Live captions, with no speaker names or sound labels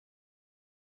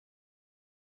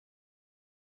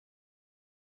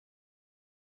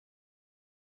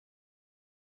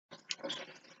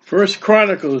First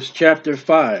Chronicles chapter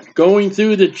 5, going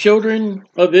through the children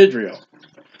of Israel.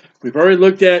 We've already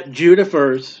looked at Judah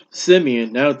first,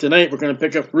 Simeon. Now tonight we're going to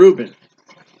pick up Reuben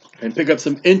and pick up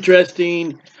some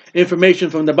interesting information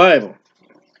from the Bible.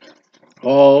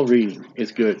 All reading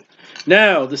is good.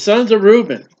 Now, the sons of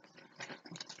Reuben.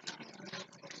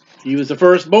 He was the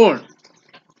firstborn.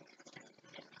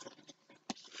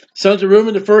 Sons of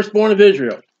Reuben, the firstborn of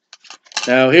Israel.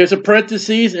 Now, here's a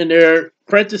parentheses, and their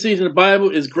parentheses in the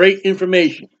Bible is great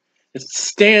information. It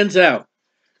stands out.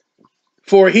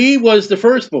 For he was the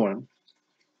firstborn,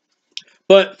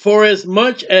 but for as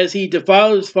much as he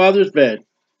defiled his father's bed,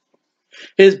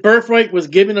 his birthright was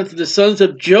given unto the sons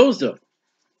of Joseph,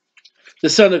 the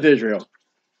son of Israel.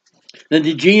 And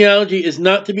the genealogy is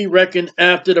not to be reckoned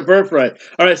after the birthright.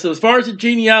 All right, so as far as the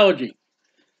genealogy,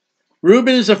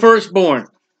 Reuben is the firstborn.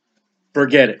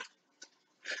 Forget it.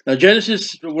 Now,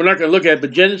 Genesis, we're not going to look at it,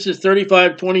 but Genesis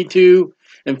 35:22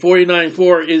 and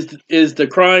 49:4 is the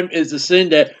crime, is the sin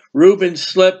that Reuben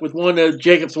slept with one of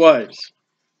Jacob's wives.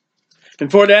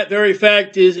 And for that very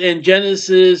fact is in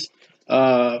Genesis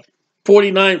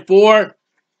 49:4,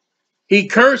 he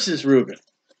curses Reuben.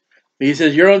 He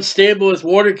says, you're unstable as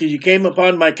water because you came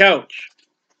upon my couch.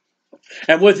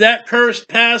 And with that curse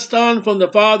passed on from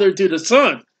the father to the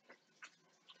son,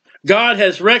 God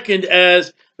has reckoned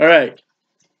as, all right,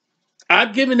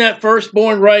 I've given that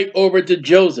firstborn right over to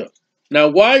Joseph. Now,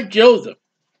 why Joseph?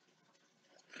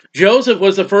 Joseph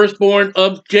was the firstborn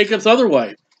of Jacob's other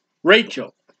wife,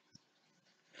 Rachel.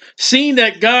 Seeing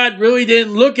that God really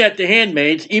didn't look at the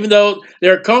handmaids, even though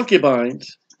they're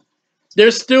concubines,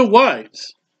 they're still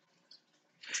wives.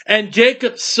 And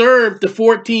Jacob served the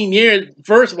 14 years,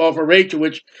 first of all, for Rachel,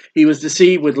 which he was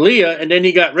deceived with Leah, and then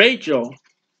he got Rachel.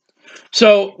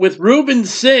 So with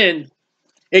Reuben's sin,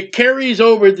 it carries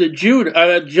over to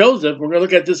Joseph. We're going to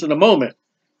look at this in a moment.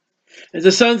 As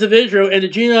the sons of Israel, and the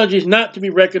genealogy is not to be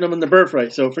reckoned among the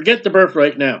birthright. So forget the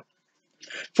birthright now.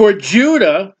 For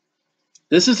Judah,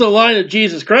 this is the line of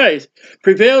Jesus Christ,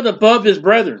 prevailed above his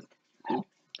brethren.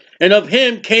 And of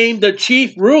him came the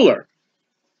chief ruler.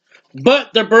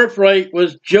 But the birthright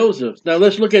was Joseph's. Now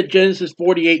let's look at Genesis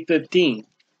 48:15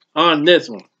 on this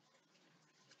one.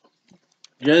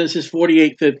 Genesis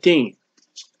 48:15.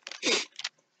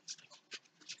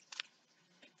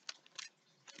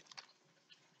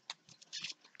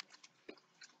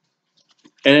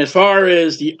 And as far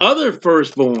as the other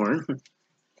firstborn,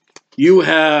 you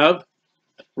have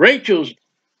Rachel's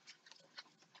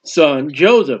son,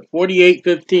 Joseph,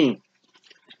 48:15.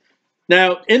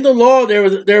 Now, in the law,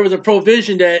 there was a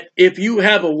provision that if you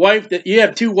have a wife, that you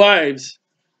have two wives,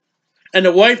 and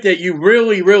the wife that you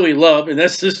really, really love, and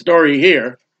that's this story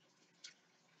here,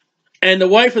 and the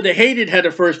wife of the hated had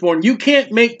a firstborn, you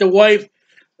can't make the wife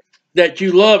that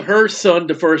you love, her son,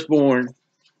 the firstborn,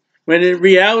 when in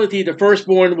reality the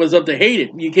firstborn was of the hated.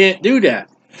 You can't do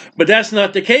that. But that's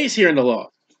not the case here in the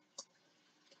law.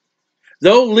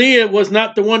 Though Leah was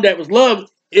not the one that was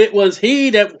loved, it was he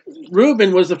that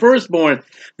Reuben was the firstborn.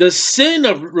 The sin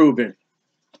of Reuben.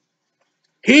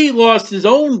 He lost his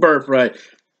own birthright.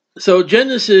 So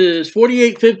Genesis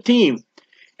 48:15.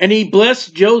 And he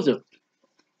blessed Jacob,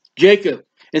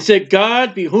 and said,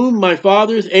 God, be whom my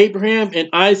fathers Abraham and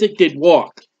Isaac did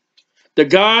walk, the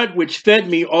God which fed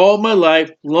me all my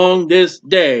life long this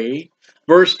day.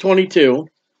 Verse 22.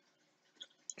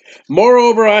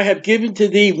 Moreover, I have given to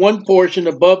thee one portion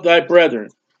above thy brethren,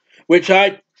 which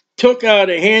I took out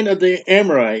of the hand of the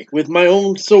Amorite with my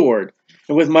own sword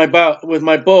and with my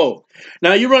bow.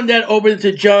 Now you run that over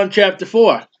to John chapter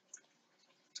 4.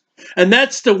 And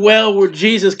that's the well where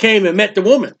Jesus came and met the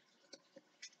woman.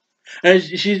 And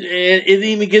it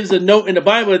even gives a note in the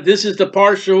Bible that this is the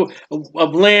parcel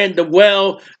of land, the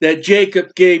well that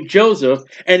Jacob gave Joseph.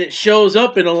 And it shows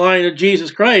up in the line of Jesus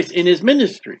Christ in his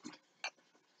ministry.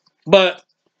 But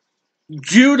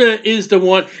Judah is the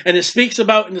one, and it speaks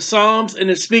about in the Psalms,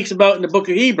 and it speaks about in the book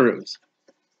of Hebrews.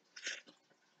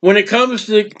 When it comes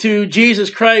to Jesus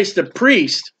Christ, the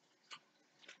priest,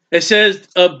 it says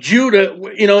of Judah,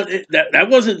 you know, that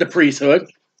wasn't the priesthood.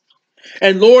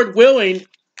 And Lord willing,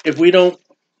 if we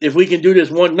can do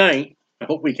this one night, I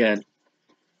hope we can.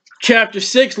 Chapter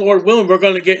 6, Lord willing, we're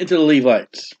going to get into the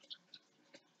Levites.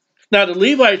 Now, the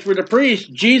Levites were the priests.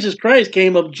 Jesus Christ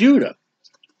came of Judah.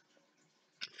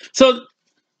 So,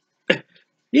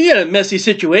 you got a messy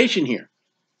situation here.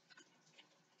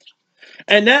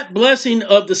 And that blessing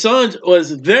of the sons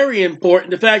was very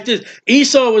important. The fact is,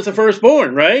 Esau was the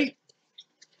firstborn, right?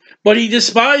 But he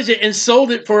despised it and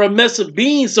sold it for a mess of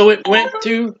beans, so it went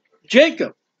to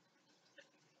Jacob.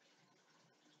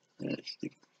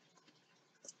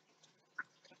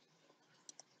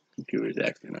 Computer's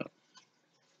acting up.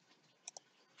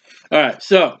 All right,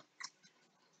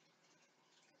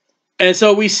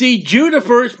 so we see Judah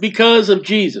first because of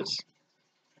Jesus.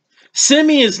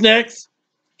 Simeon's next,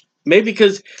 maybe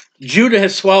because Judah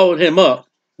has swallowed him up.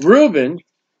 Reuben,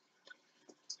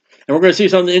 and we're going to see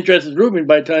something interesting with Reuben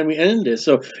by the time we end this.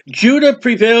 So Judah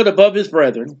prevailed above his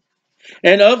brethren,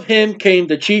 and of him came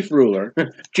the chief ruler.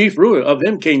 Chief ruler, of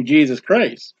him came Jesus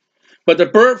Christ. But the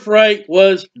birthright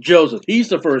was Joseph. He's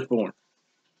the firstborn.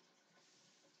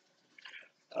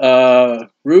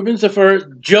 Reuben's the first.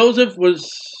 Joseph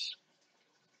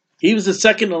he was the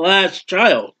second to last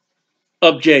child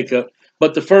of Jacob,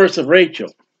 but the first of Rachel.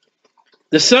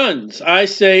 The sons, I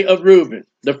say, of Reuben,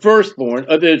 the firstborn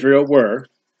of Israel, were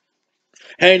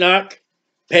Hanok,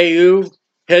 Peu,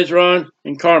 Hezron,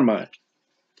 and Carmi.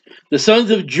 The sons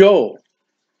of Joel,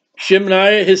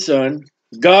 Shemaiah his son,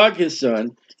 Gog his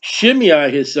son,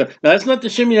 Shimei his son. Now that's not the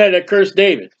Shimei that cursed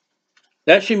David.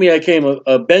 That Shimei came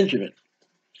of Benjamin.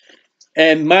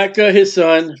 And Micah his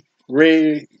son,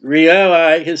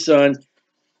 Reuel his son,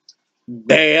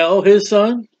 Baal his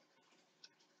son.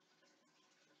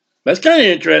 That's kind of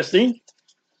interesting.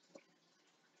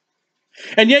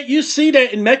 And yet you see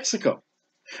that in Mexico.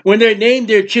 When they named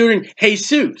their children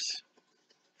Jesus.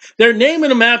 They're naming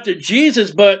them after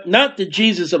Jesus, but not the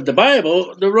Jesus of the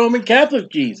Bible, the Roman Catholic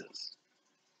Jesus.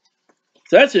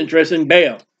 So that's interesting.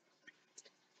 Baal.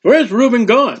 Where's Reuben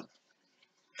gone?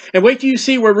 And wait till you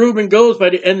see where Reuben goes by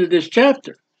the end of this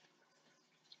chapter.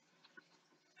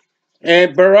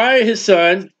 And Beriah his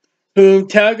son, whom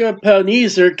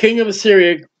Tiglath-Pileser, king of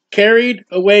Assyria, carried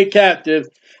away captive,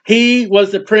 he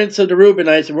was the prince of the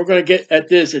Reubenites, and we're going to get at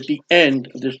this at the end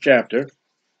of this chapter.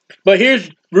 But here's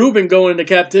Reuben going into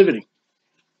captivity.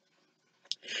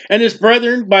 And his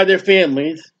brethren by their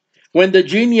families, when the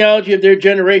genealogy of their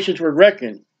generations were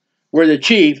reckoned, were the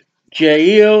chief,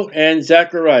 Jael and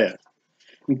Zechariah.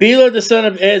 Bela the son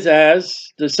of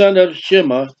Ezaz, the son of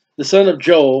Shema, the son of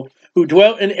Joel, who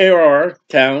dwelt in Arar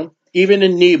town, even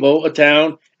in Nebo, a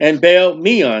town, and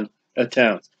Baal-Meon, a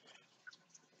town.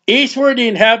 Eastward he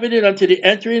inhabited unto the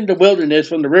entering of the wilderness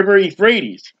from the river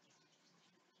Euphrates,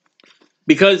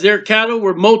 because their cattle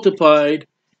were multiplied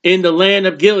in the land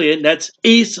of Gilead, that's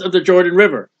east of the Jordan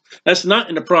River. That's not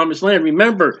in the promised land.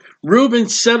 Remember, Reuben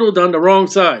settled on the wrong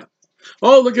side.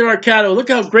 Oh, look at our cattle. Look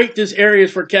how great this area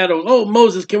is for cattle. Oh,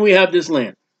 Moses, can we have this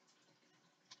land?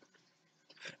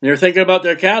 And they're thinking about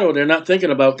their cattle. They're not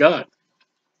thinking about God.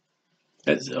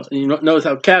 You notice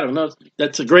how cattle,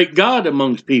 that's a great God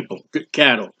amongst people.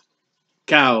 Cattle,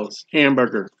 cows,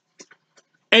 hamburger.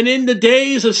 And in the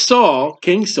days of Saul,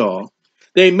 King Saul,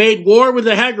 they made war with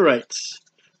the Hagarites,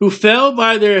 who fell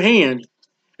by their hand,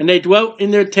 and they dwelt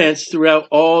in their tents throughout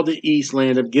all the east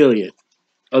land of Gilead,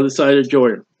 other side of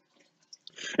Jordan.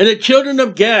 And the children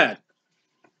of Gad,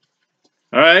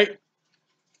 all right,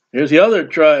 here's the other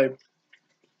tribe.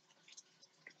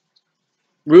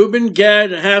 Reuben,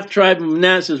 Gad, and half tribe of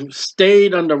Manasseh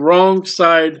stayed on the wrong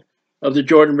side of the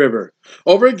Jordan River.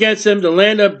 Over against them, the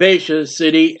land of Baasha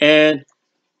city, and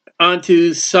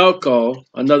unto Salcol,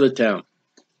 another town.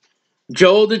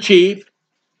 Joel the chief,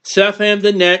 Sepham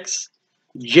the next,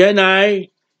 Jenai,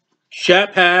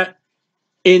 Shaphat,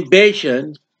 in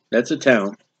Bashan, that's a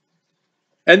town.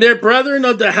 And their brethren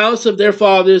of the house of their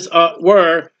fathers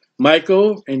were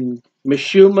Michael, and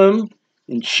Meshullam,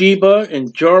 and Sheba,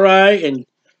 and Jorai, and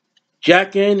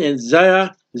Jachin, and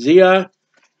Zia,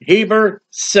 Heber,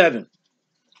 7.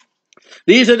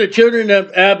 These are the children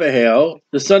of Abihail,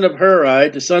 the son of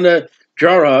Huri, the son of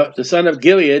Jarah, the son of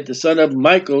Gilead, the son of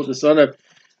Michael, the son of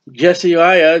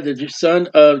Jesiah, the son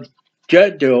of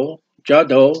Jadu,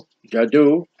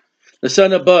 the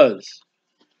son of Buz.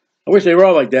 I wish they were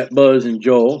all like that, Buz and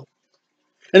Joel.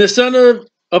 And the son of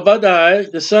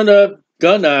Abadai, the son of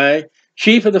Gunai,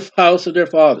 chief of the house of their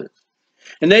fathers.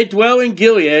 And they dwell in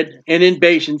Gilead and in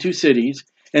Bashan, 2 cities,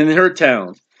 and in her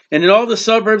towns, and in all the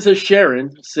suburbs of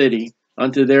Sharon city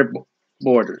unto their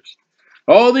borders.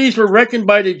 All these were reckoned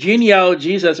by the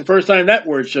genealogies. That's the first time that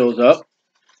word shows up.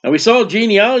 And we saw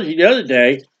genealogy the other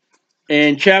day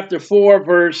in chapter 4,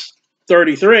 verse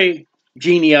 33,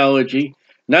 genealogy.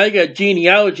 Now you got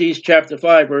genealogies, chapter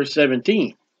 5, verse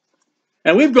 17.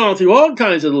 And we've gone through all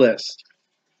kinds of lists.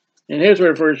 And here's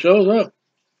where it first shows up.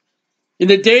 In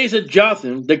the days of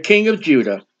Jotham, the king of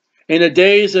Judah, in the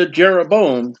days of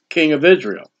Jeroboam, king of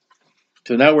Israel.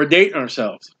 So now we're dating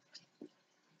ourselves.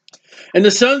 And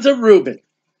the sons of Reuben,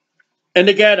 and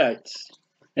the Gadites,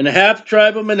 and the half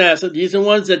tribe of Manasseh, these are the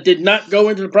ones that did not go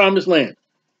into the promised land,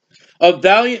 of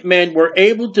valiant men were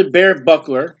able to bear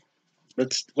buckler,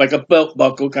 that's like a belt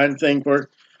buckle kind of thing for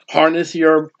harness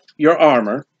your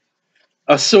armor,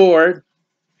 a sword,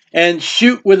 and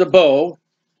shoot with a bow,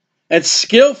 and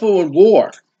skillful in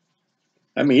war.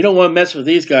 I mean, you don't want to mess with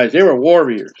these guys. They were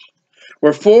warriors.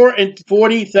 Were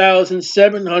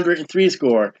 40,703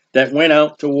 score that went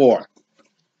out to war.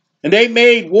 And they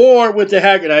made war with the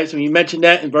Haggites, and you mentioned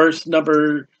that in verse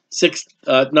number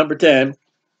 10,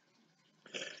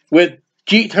 with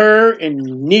Jether and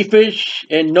Nephish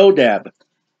and Nodab.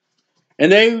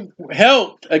 And they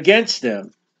helped against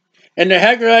them. And the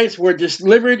Haggites were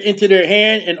delivered into their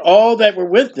hand and all that were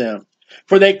with them.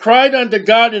 For they cried unto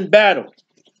God in battle.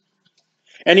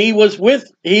 And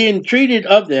he entreated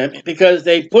of them because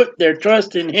they put their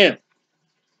trust in him.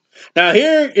 Now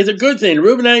here is a good thing. The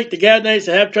Reubenites, the Gadites,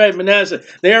 the half-tribe of Manasseh,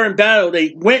 they are in battle.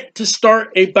 They went to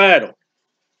start a battle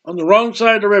on the wrong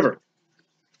side of the river.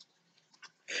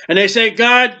 And they say,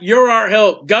 God, you're our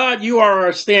help. God, you are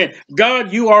our stand.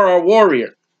 God, you are our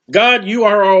warrior. God, you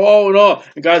are our all in all.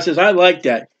 And God says, I like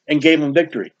that, and gave them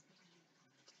victory.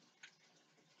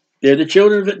 They're the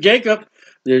children of Jacob.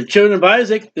 They're the children of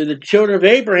Isaac. They're the children of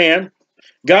Abraham.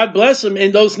 God bless them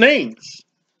in those names.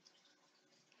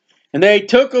 And they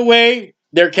took away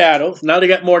their cattle. Now they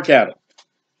got more cattle.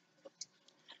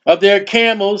 Of their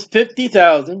camels,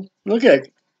 50,000. Look at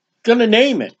it. Going to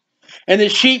name it. And the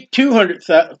sheep,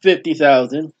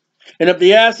 250,000. And of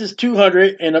the asses,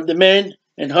 200. And of the men,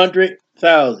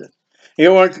 100,000.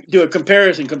 You want to do a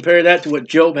comparison. Compare that to what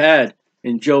Job had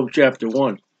in Job chapter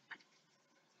 1.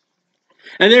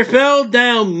 And there fell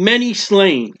down many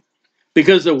slain,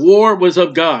 because the war was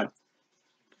of God.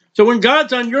 So when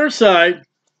God's on your side,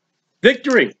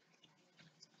 victory.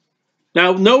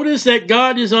 Now notice that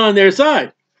God is on their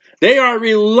side. They are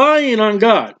relying on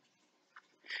God.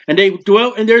 And they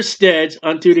dwelt in their steads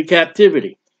unto the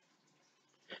captivity.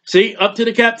 See, up to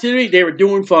the captivity, they were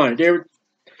doing fine. They were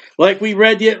like we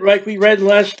read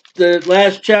the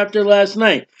last chapter last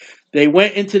night. They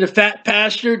went into the fat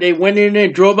pasture. They went in there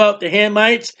and drove out the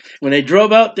Hamites. When they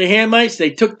drove out the Hamites,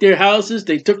 they took their houses,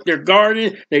 they took their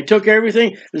garden, they took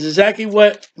everything. This is exactly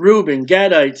what Reuben,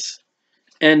 Gadites,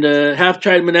 and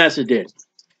half-tribe Manasseh did.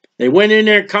 They went in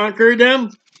there, conquered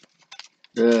them,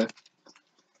 the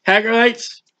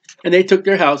Haggarites, and they took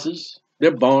their houses,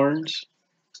 their barns,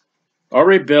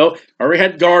 already built, already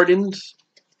had gardens,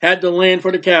 had the land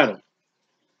for the cattle.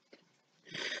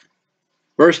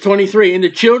 Verse 23, and the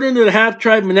children of the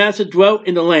half-tribe Manasseh dwelt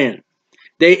in the land.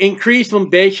 They increased from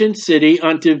Bashan city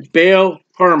unto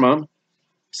Baal-Hermon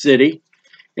city,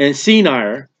 and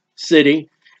Senir city,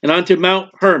 and unto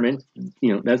Mount Hermon.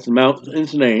 You know, that's the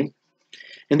mountain's name.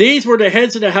 And these were the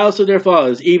heads of the house of their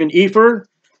fathers, even Epher,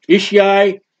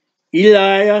 Ishai,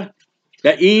 Eliah.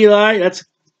 That Eli, that's,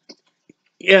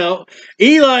 you know,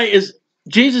 Eli is,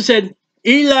 Jesus said,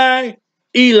 Eli,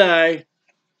 Eli,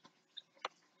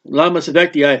 Lama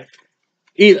Sabachthani,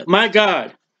 Eli, my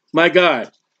God, my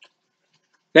God.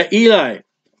 That Eli,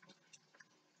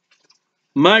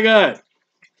 my God,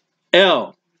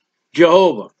 El,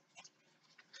 Jehovah.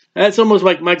 That's almost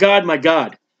like my God, my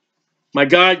God. My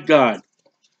God, God.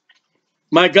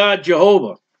 My God,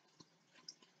 Jehovah.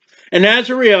 And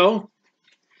Azariel,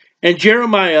 and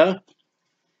Jeremiah,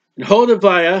 and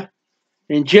Hodaviah,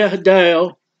 and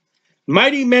Jehadiel,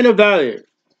 mighty men of valor,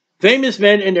 famous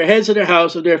men in their heads of their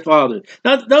house of their fathers.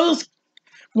 Now, those,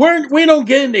 we don't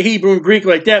get into Hebrew and Greek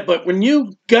like that, but when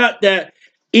you got that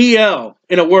El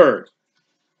in a word,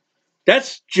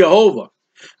 that's Jehovah.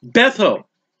 Bethel.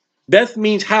 Beth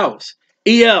means house.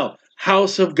 El,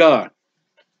 house of God.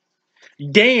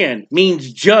 Dan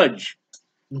means judge.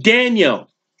 Daniel,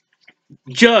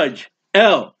 judge.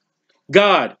 El,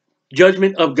 God,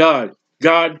 judgment of God.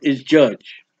 God is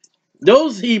judge.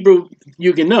 Those Hebrew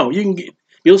you can know.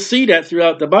 You'll see that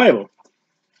throughout the Bible.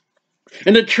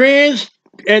 And they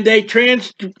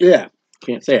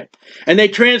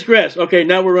transgress. Okay,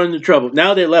 now we're running into trouble.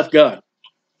 Now they left God.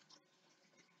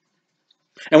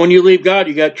 And when you leave God,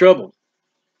 you got trouble.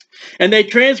 And they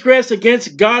transgressed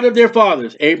against God of their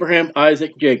fathers, Abraham,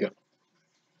 Isaac, Jacob.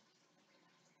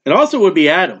 It also would be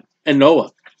Adam and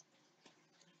Noah.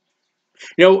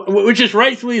 You know, which is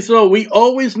rightfully so. We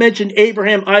always mention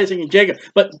Abraham, Isaac, and Jacob.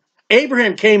 But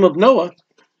Abraham came of Noah.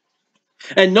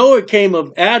 And Noah came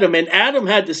of Adam. And Adam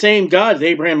had the same God as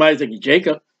Abraham, Isaac, and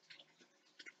Jacob.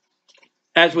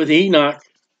 As with Enoch.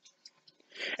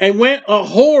 And went a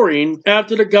whoring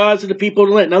after the gods of the people of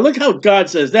the land. Now look how God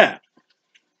says that.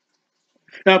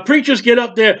 Now preachers get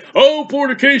up there, oh,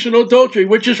 fornication, adultery,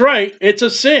 which is right. It's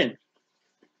a sin.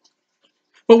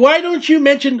 But why don't you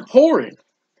mention whoring?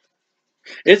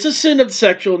 It's a sin of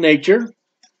sexual nature.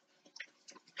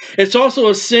 It's also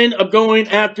a sin of going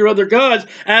after other gods,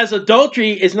 as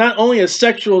adultery is not only a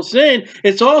sexual sin,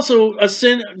 it's also a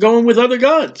sin going with other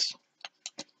gods.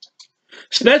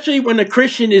 Especially when a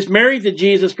Christian is married to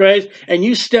Jesus Christ and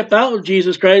you step out of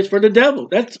Jesus Christ for the devil.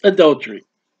 That's adultery.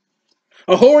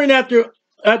 A whoring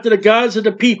after the gods of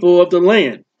the people of the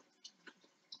land.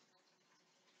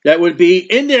 That would be,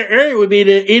 in their area, would be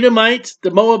the Edomites,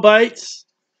 the Moabites,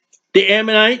 the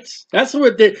Ammonites. That's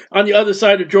what they on the other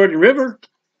side of Jordan River.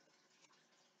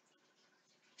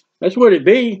 That's what it'd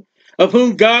be. Of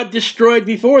whom God destroyed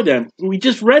before them. We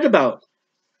just read about.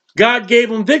 God gave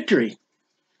them victory.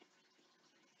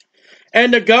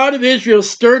 And the God of Israel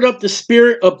stirred up the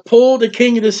spirit of Pul, the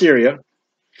king of Assyria,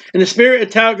 and the spirit of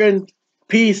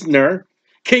Talgan-Pisner,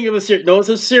 king of Assyria. No, it's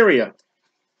Assyria.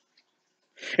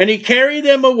 And he carried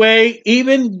them away,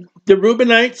 even the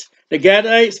Reubenites, the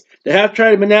Gadites, the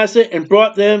half-tribe of Manasseh, and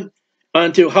brought them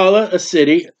unto Hala, a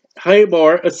city,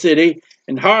 Habor, a city,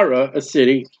 and Hara, a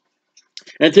city,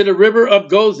 and to the river of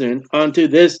Gozan unto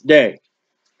this day.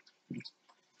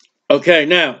 Okay,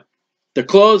 now, to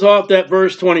close off that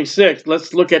verse 26,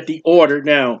 let's look at the order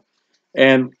now,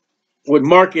 and would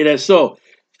mark it as so.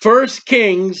 1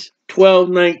 Kings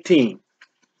 12:19.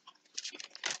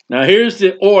 Now, here's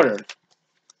the order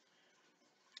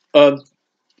of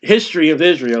history of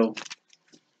Israel.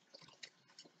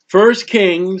 1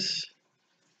 Kings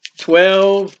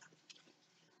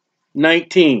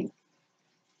 12:19.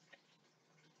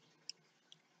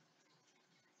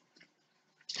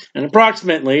 And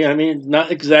approximately, I mean,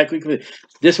 not exactly,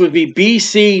 this would be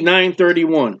BC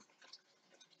 931.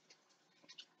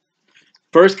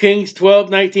 1 Kings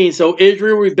 12:19. So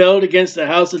Israel rebelled against the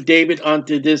house of David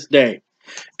unto this day.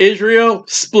 Israel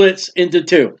splits into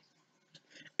two.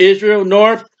 Israel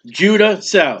north, Judah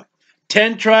south.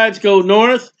 10 tribes go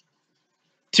north,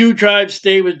 2 tribes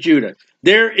stay with Judah.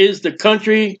 There is the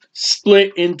country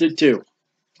split into two.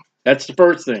 That's the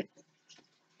first thing.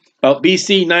 About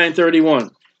BC 931.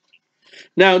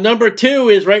 Now, number 2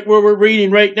 is right where we're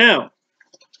reading right now.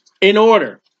 In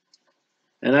order.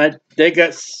 And they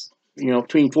got,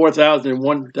 between 4,000 and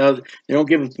 1,000. They don't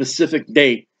give a specific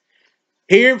date.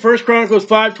 Here in 1 Chronicles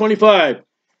 5:25.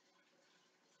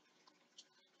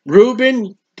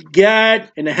 Reuben,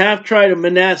 Gad, and the half-tribe of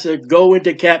Manasseh go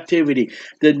into captivity.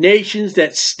 The nations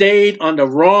that stayed on the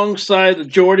wrong side of the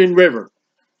Jordan River.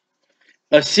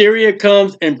 Assyria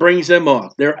comes and brings them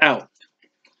off. They're out.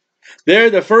 They're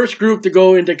the first group to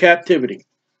go into captivity.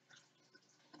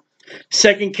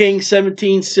 2 Kings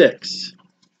 17:6.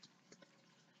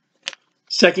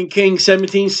 2 Kings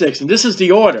 17:6. And this is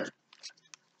the order.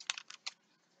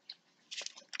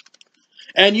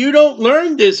 And you don't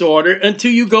learn this order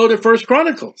until you go to 1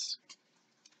 Chronicles.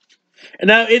 And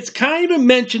now it's kind of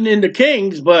mentioned in the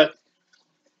Kings, but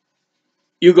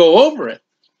you go over it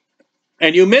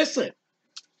and you miss it.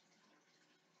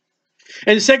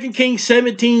 And 2 Kings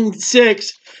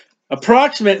 17:6,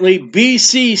 approximately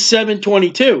BC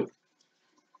 722.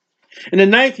 In the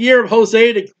 9th year of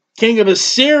Hosea, the king of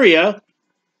Assyria,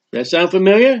 that sound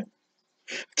familiar?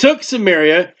 Took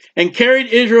Samaria and carried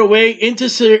Israel away into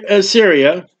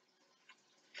Assyria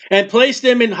and placed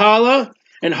them in Hala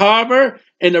and Harbor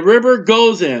and the river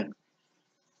Gozan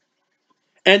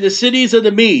and the cities of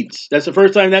the Medes. That's the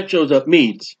first time that shows up,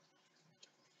 Medes.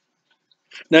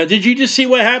 Now, did you just see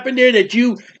what happened there? That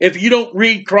if you don't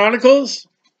read Chronicles,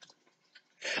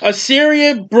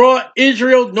 Assyria brought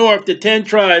Israel north, the 10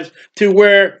 tribes, to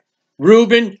where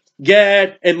Reuben,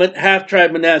 Gad, and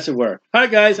half-tribe Manasseh were. Hi,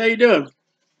 guys. How you doing?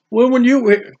 Well, when you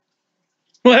were,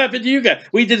 what happened to you guys?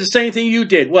 We did the same thing you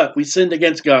did. What? We sinned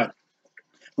against God.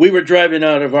 We were driving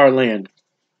out of our land.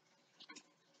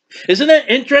 Isn't that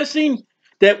interesting?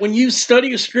 That when you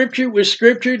study a scripture with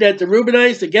scripture, that the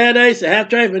Reubenites, the Gadites, the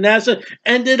half-tribe of Manasseh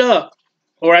ended up,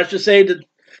 or I should say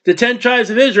the 10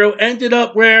 tribes of Israel ended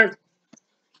up where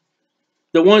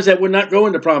the ones that would not go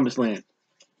into promised land.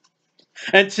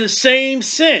 And it's the same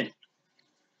sin,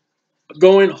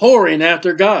 going whoring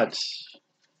after gods.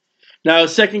 Now,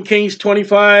 2 Kings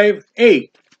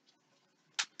 25:8,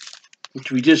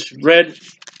 which we just read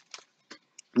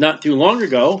not too long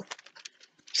ago.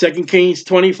 2 Kings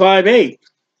 25:8.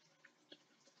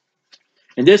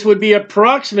 And this would be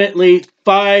approximately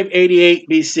 588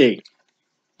 BC.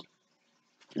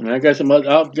 And I've got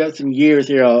some years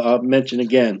here I'll mention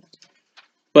again.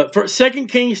 But for 2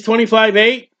 Kings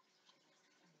 25:8,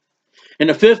 in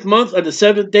the 5th month of the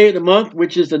 7th day of the month,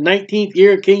 which is the 19th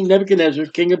year of King Nebuchadnezzar,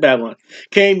 king of Babylon,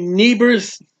 came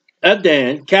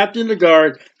Nebuzaradan, captain of the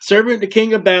guard, servant of the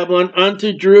king of Babylon,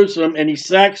 unto Jerusalem, and he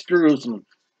sacks Jerusalem.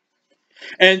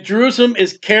 And Jerusalem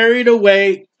is carried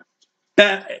away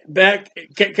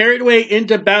carried away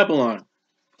into Babylon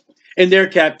in their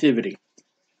captivity.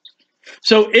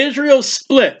 So Israel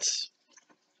splits.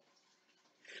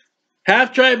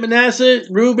 Half tribe Manasseh,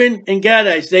 Reuben, and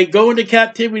Gadites, they go into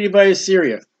captivity by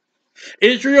Assyria.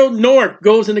 Israel north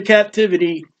goes into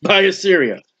captivity by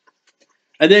Assyria.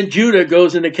 And then Judah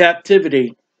goes into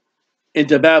captivity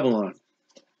into Babylon.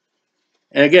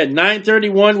 And again,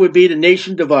 931 would be the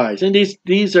nation divides. And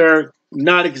these are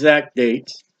not exact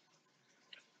dates.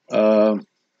 Trying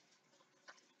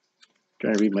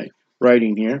to read my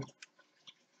writing here.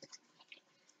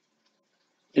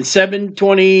 In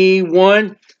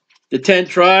 721, the 10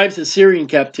 tribes, Assyrian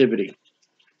captivity.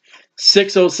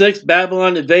 606,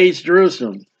 Babylon invades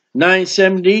Jerusalem.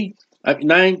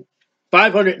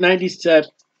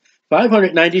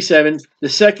 597, the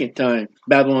second time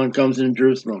Babylon comes into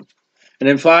Jerusalem. And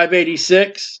in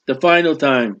 586, the final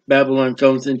time Babylon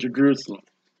comes into Jerusalem.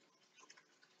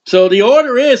 So the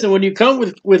order is, and when you come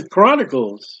with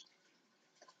Chronicles,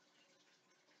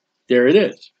 there it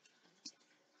is.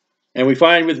 And we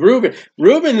find with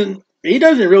Reuben, he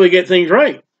doesn't really get things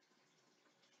right.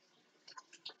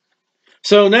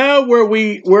 So now where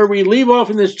we leave off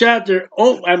in this chapter,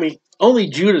 only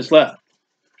Judah's left.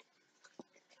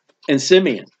 And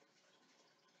Simeon.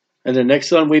 And the next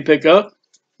son we pick up,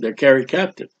 they're carried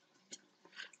captive.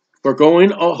 For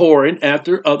going a whoring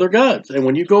after other gods. And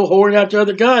when you go whoring after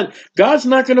other gods, God's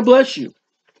not going to bless you.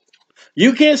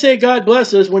 You can't say God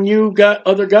bless us when you got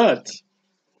other gods.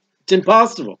 It's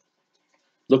impossible.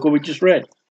 Look what we just read.